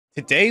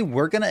Today,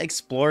 we're going to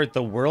explore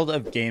the world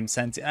of game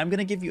sense, and I'm going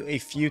to give you a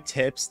few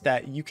tips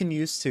that you can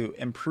use to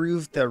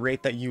improve the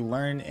rate that you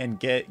learn and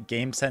get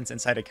game sense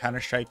inside of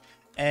Counter-Strike,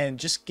 and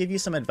just give you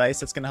some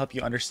advice that's going to help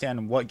you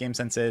understand what game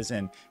sense is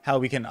and how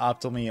we can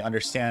optimally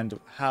understand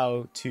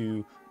how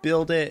to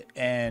build it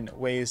and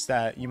ways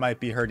that you might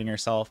be hurting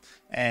yourself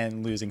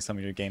and losing some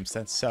of your game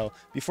sense. So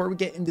before we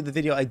get into the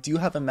video, I do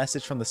have a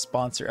message from the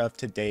sponsor of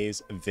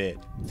today's vid.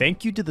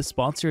 Thank you to the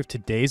sponsor of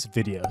today's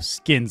video,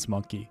 Skins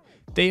Monkey.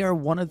 They are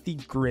one of the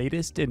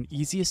greatest and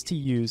easiest to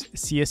use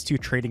CS2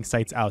 trading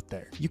sites out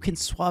there. You can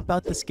swap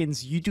out the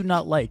skins you do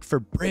not like for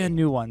brand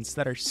new ones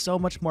that are so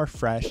much more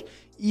fresh.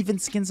 Even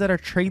skins that are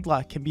trade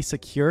locked can be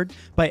secured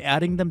by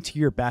adding them to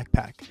your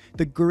backpack.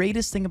 The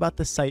greatest thing about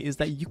the site is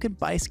that you can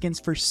buy skins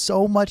for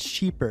so much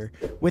cheaper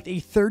with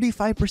a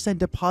 35%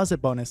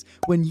 deposit bonus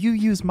when you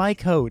use my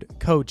code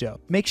CoJo.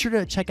 Make sure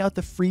to check out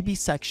the freebie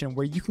section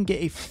where you can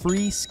get a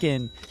free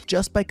skin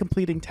just by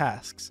completing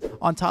tasks.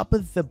 On top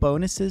of the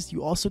bonuses,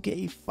 you also get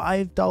a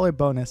 $5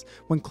 bonus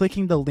when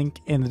clicking the link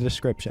in the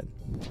description.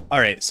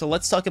 Alright, so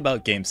let's talk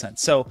about game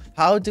sense. So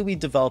how do we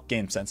develop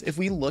game sense? If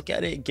we look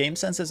at it, game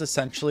sense is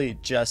essentially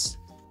just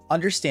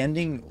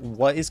understanding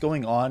what is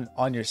going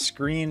on your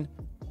screen,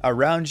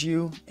 around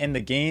you, in the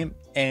game,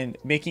 and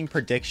making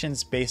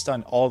predictions based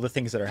on all the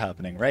things that are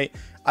happening, right?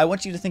 I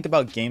want you to think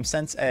about game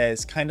sense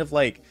as kind of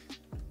like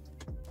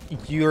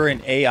you're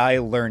an AI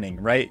learning,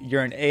 right?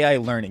 You're an AI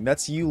learning.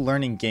 That's you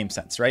learning game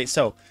sense, right?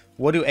 So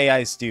what do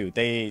AIs do?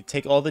 They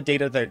take all the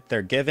data that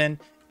they're given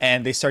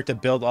and they start to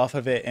build off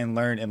of it and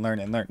learn and learn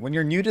and learn. When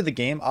you're new to the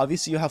game,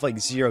 obviously you have like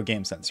zero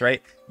game sense,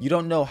 right? You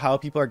don't know how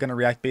people are going to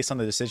react based on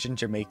the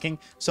decisions you're making.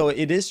 So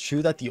it is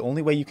true that the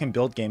only way you can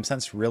build game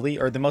sense really,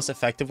 or the most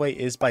effective way,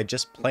 is by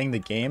just playing the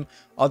game.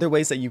 Other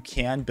ways that you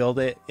can build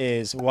it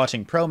is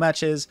watching pro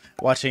matches,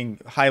 watching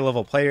high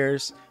level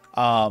players,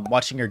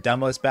 watching your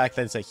demos back.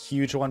 That's a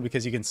huge one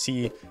because you can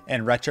see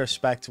in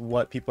retrospect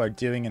what people are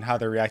doing and how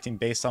they're reacting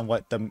based on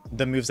what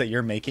the moves that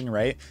you're making,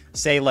 right?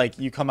 Say like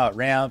you come out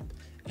ramp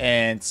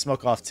and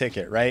smoke off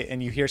ticket, right?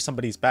 And you hear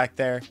somebody's back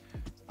there.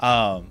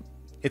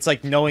 It's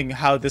like knowing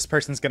how this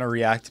person's going to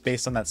react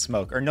based on that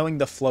smoke, or knowing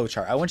the flow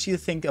chart. I want you to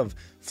think of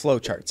flow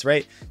charts,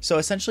 right? So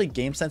essentially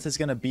game sense is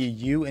going to be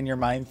you in your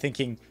mind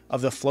thinking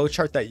of the flow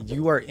chart that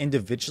you are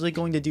individually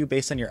going to do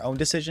based on your own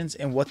decisions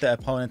and what the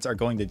opponents are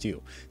going to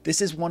do.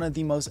 This is one of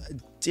the most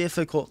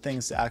difficult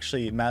things to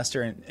actually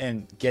master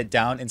and get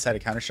down inside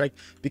of Counter-Strike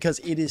because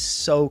it is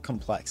so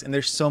complex and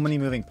there's so many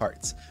moving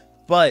parts.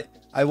 But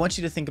I want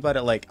you to think about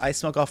it like I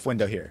smoke off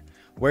window here.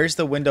 Where's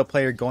the window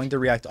player going to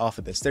react off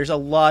of this? There's a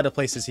lot of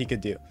places he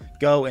could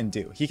go and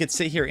do. He could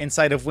sit here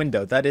inside of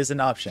window. That is an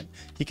option.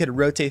 He could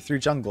rotate through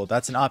jungle.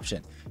 That's an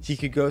option. He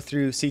could go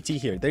through CT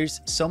here.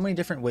 There's so many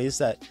different ways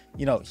that,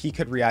 you know, he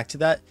could react to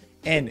that.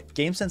 And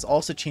game sense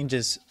also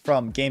changes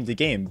from game to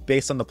game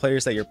based on the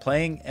players that you're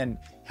playing and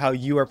how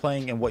you are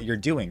playing and what you're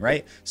doing,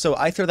 right? So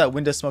I throw that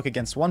window smoke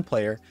against one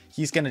player,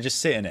 he's going to just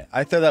sit in it.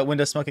 I throw that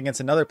window smoke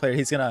against another player,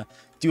 he's going to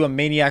do a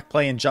maniac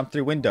play and jump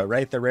through window,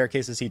 right? The rare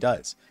cases he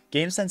does.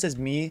 Game sense is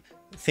me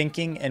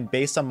thinking and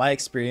based on my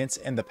experience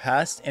in the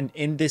past and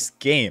in this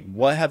game.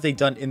 What have they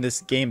done in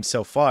this game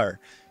so far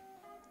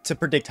to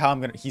predict how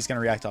he's going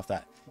to react off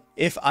that?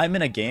 If I'm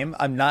in a game,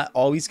 I'm not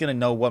always going to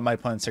know what my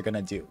opponents are going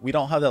to do. We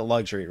don't have that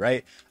luxury,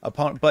 right?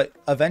 But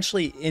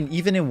eventually,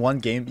 even in one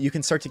game, you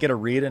can start to get a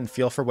read and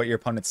feel for what your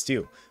opponents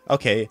do.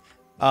 Okay,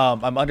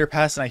 I'm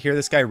underpass and I hear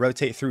this guy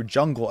rotate through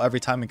jungle every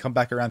time and come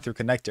back around through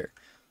connector.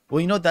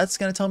 Well, you know what that's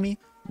going to tell me?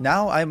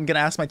 Now I'm going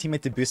to ask my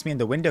teammate to boost me in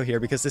the window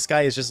here because this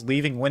guy is just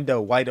leaving window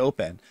wide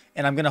open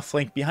and I'm going to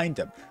flank behind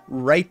him.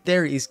 Right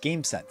there is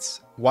game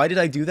sense. Why did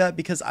I do that?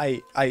 Because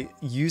I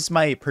use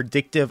my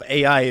predictive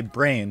AI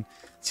brain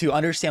to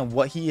understand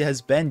what he has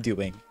been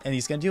doing and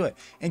he's going to do it.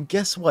 And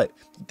guess what?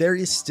 There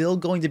is still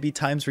going to be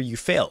times where you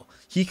fail.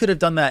 He could have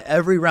done that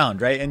every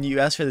round, right? And you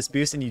ask for this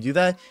boost and you do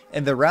that.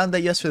 And the round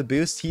that you ask for the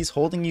boost, he's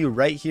holding you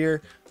right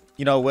here,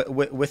 you know,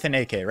 with an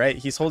AK, right?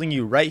 He's holding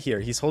you right here.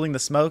 He's holding the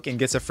smoke and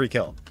gets a free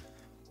kill.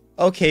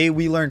 Okay,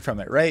 we learned from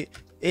it, right?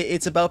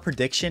 It's about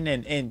prediction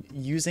and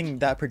using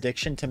that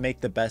prediction to make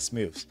the best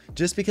moves.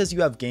 Just because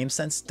you have game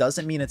sense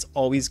doesn't mean it's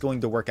always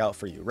going to work out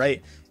for you,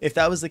 right? If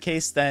that was the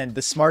case, then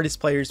the smartest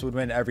players would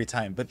win every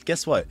time. But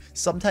guess what?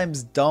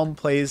 Sometimes dumb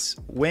plays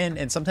win,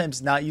 and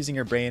sometimes not using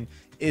your brain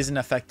is an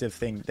effective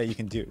thing that you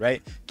can do,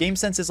 right? Game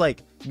sense is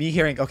like me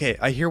hearing, okay,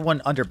 I hear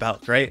one under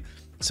Balk, right?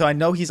 So I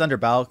know he's under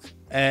Balk,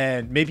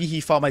 and maybe he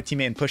fought my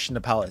teammate and pushed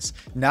into Palace.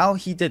 Now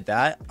he did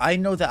that. I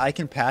know that I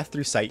can path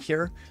through sight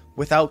here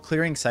without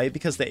clearing sight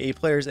because the A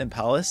player's in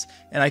Palace,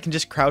 and I can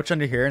just crouch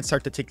under here and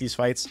start to take these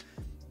fights.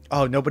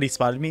 Oh, nobody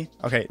spotted me.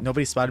 Okay,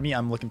 nobody spotted me.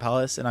 I'm looking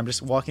Palace and I'm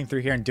just walking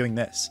through here and doing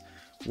this.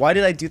 Why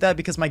did I do that?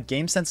 Because my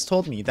game sense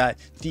told me that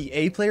the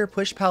A player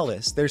pushed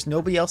Palace. There's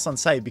nobody else on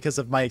site because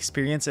of my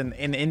experience and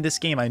in this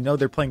game. I know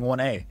they're playing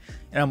 1A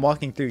and I'm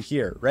walking through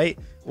here, right?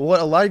 Well,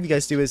 what a lot of you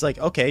guys do is like,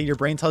 okay, your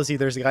brain tells you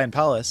there's a guy in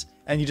Palace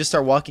and you just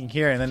start walking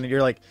here and then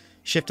you're like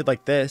shifted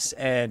like this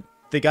and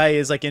the guy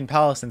is like in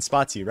Palace and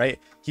spots you, right?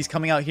 He's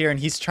coming out here and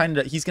he's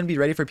gonna be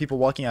ready for people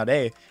walking out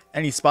A,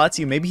 and he spots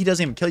you. Maybe he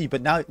doesn't even kill you,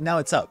 but now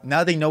it's up.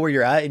 Now they know where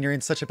you're at and you're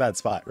in such a bad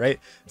spot, right?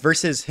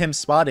 Versus him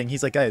spotting,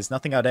 he's like, guys,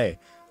 nothing out A.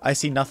 I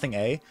see nothing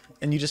A,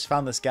 and you just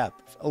found this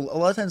gap. A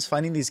lot of times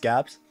finding these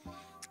gaps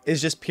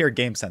is just pure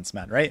game sense,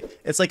 man, right?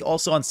 It's like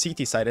also on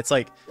CT side, it's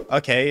like,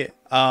 okay,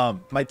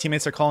 my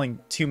teammates are calling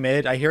 2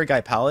 mid. I hear a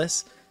guy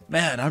Palace.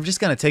 Man, I'm just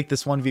gonna take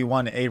this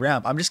 1v1 A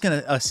ramp. I'm just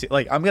gonna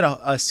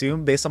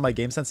assume based on my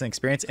game sense and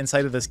experience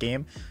inside of this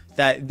game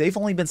that they've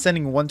only been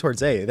sending one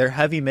towards A. They're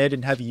heavy mid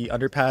and heavy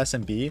underpass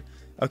and B.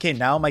 Okay,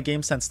 now my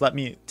game sense let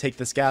me take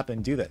this gap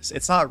and do this.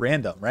 It's not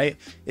random, right?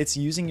 It's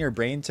using your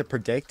brain to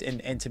predict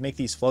and to make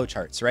these flow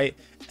charts, right?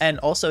 And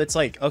also it's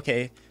like,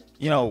 okay,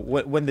 you know,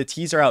 when the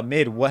T's are out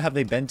mid, what have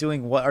they been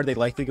doing? What are they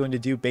likely going to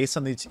do based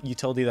on the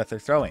utility that they're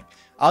throwing?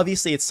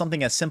 Obviously, it's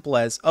something as simple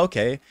as,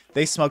 okay,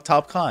 they smoke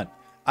top con.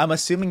 I'm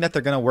assuming that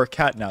they're going to work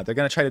cat now. They're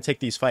going to try to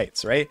take these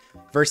fights, right?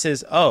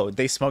 Versus, oh,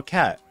 they smoke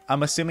cat.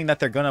 I'm assuming that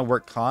they're going to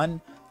work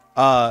con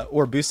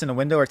or boost in a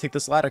window or take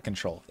this ladder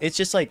control. It's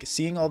just like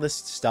seeing all this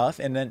stuff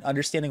and then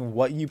understanding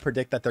what you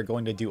predict that they're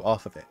going to do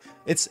off of it.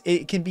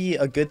 It can be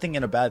a good thing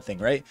and a bad thing,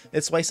 right?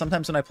 It's why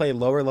sometimes when I play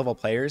lower level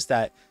players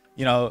that,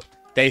 you know,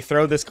 they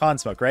throw this con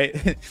smoke,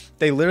 right?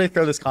 They literally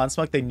throw this con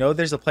smoke. They know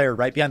there's a player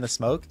right behind the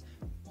smoke.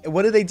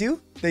 What do?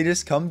 They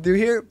just come through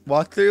here,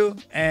 walk through,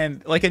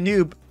 and like a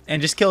noob,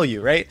 and just kill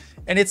you, right?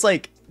 And it's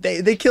like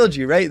they killed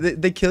you, right?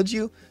 They killed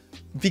you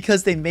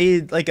because they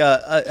made like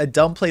a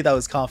dumb play that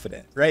was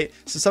confident, right?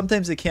 So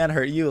sometimes it can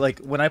hurt you. Like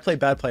when I play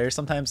bad players,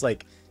 sometimes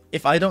like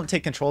if I don't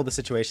take control of the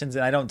situations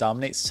and I don't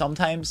dominate,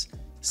 sometimes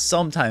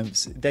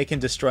they can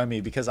destroy me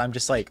because I'm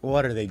just like,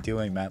 what are they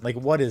doing, man? Like,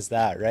 what is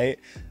that, right?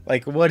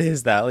 Like, what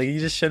is that? Like, you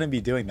just shouldn't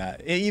be doing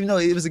that, even though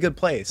it was a good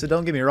play. So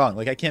don't get me wrong.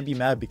 Like, I can't be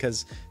mad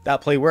because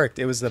that play worked.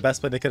 It was the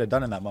best play they could have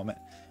done in that moment.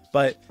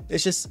 But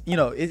it's just, you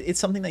know, it's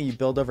something that you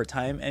build over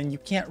time, and you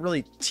can't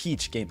really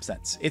teach game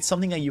sense. It's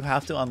something that you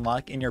have to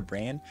unlock in your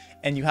brain,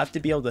 and you have to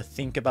be able to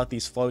think about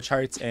these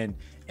flowcharts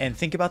and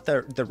think about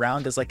the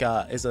round as like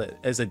as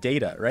a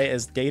data, right?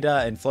 As data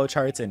and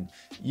flowcharts, and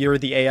you're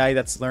the AI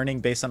that's learning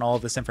based on all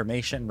of this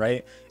information,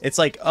 right? It's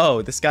like,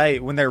 oh, this guy,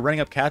 when they're running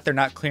up cat, they're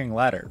not clearing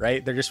ladder,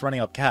 right? They're just running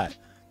up cat.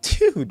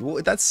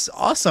 Dude, that's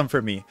awesome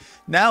for me.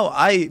 Now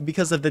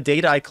because of the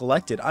data I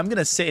collected, I'm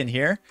gonna sit in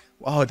here.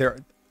 Oh,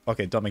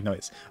 okay, don't make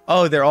noise.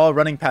 Oh, they're all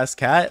running past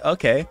cat.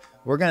 Okay,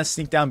 we're gonna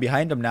sneak down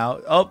behind them now.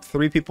 Oh,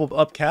 3 people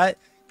up cat.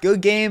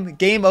 Good game.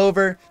 Game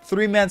over.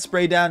 3-man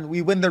spray down.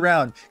 We win the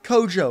round.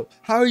 Kojo,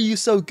 how are you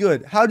so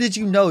good? How did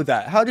you know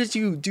that? How did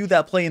you do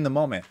that play in the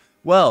moment?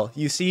 Well,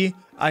 you see,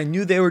 I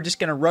knew they were just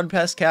gonna run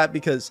past cat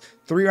because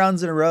 3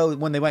 rounds in a row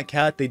when they went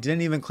cat, they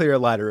didn't even clear a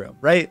ladder room,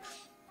 right?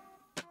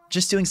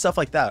 Just doing stuff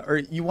like that. Or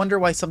you wonder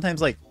why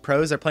sometimes like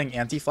pros are playing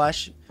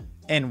anti-flash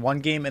in one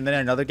game and then in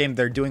another game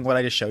they're doing what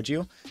I just showed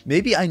you.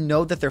 Maybe I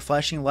know that they're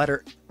flashing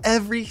ladder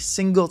every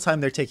single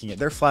time they're taking it.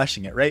 They're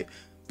flashing it, right?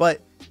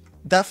 But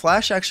that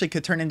flash actually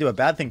could turn into a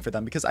bad thing for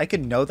them because I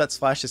could know that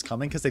flash is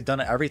coming because they've done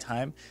it every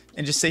time,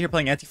 and just sit here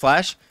playing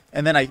anti-flash,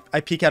 and then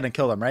I peek out and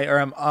kill them, right? Or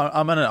I'm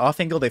on an off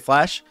angle, they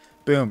flash,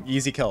 boom,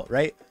 easy kill,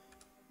 right?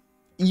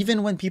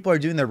 Even when people are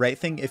doing the right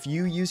thing, if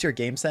you use your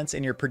game sense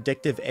and your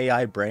predictive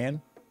AI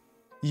brain,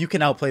 you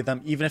can outplay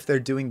them even if they're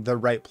doing the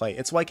right play.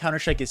 It's why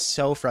Counter-Strike is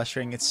so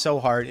frustrating. It's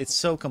so hard. It's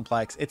so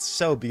complex. It's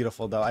so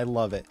beautiful though. I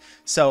love it.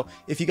 So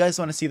if you guys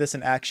want to see this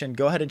in action,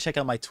 go ahead and check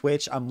out my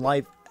Twitch. I'm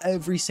live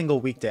every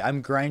single weekday.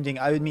 I'm grinding.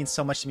 It would mean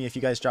so much to me if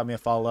you guys drop me a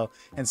follow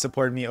and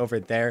supported me over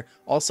there.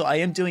 Also, I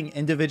am doing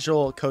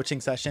individual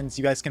coaching sessions.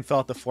 You guys can fill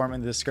out the form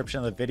in the description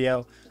of the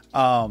video.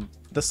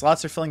 The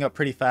slots are filling up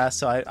pretty fast,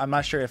 so I'm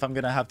not sure if I'm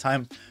gonna have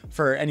time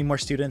for any more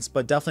students,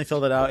 but definitely fill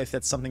that out if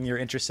that's something you're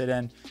interested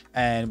in,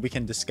 and we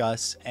can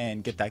discuss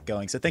and get that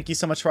going. So thank you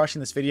so much for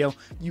watching this video.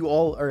 You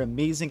all are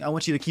amazing. I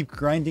want you to keep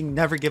grinding,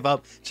 never give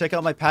up. Check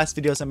out my past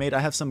videos I made. I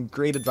have some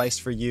great advice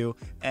for you,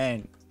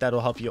 and that'll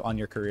help you on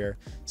your career.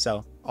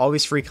 So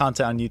always free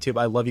content on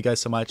YouTube. I love you guys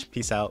so much.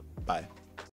 Peace out. Bye.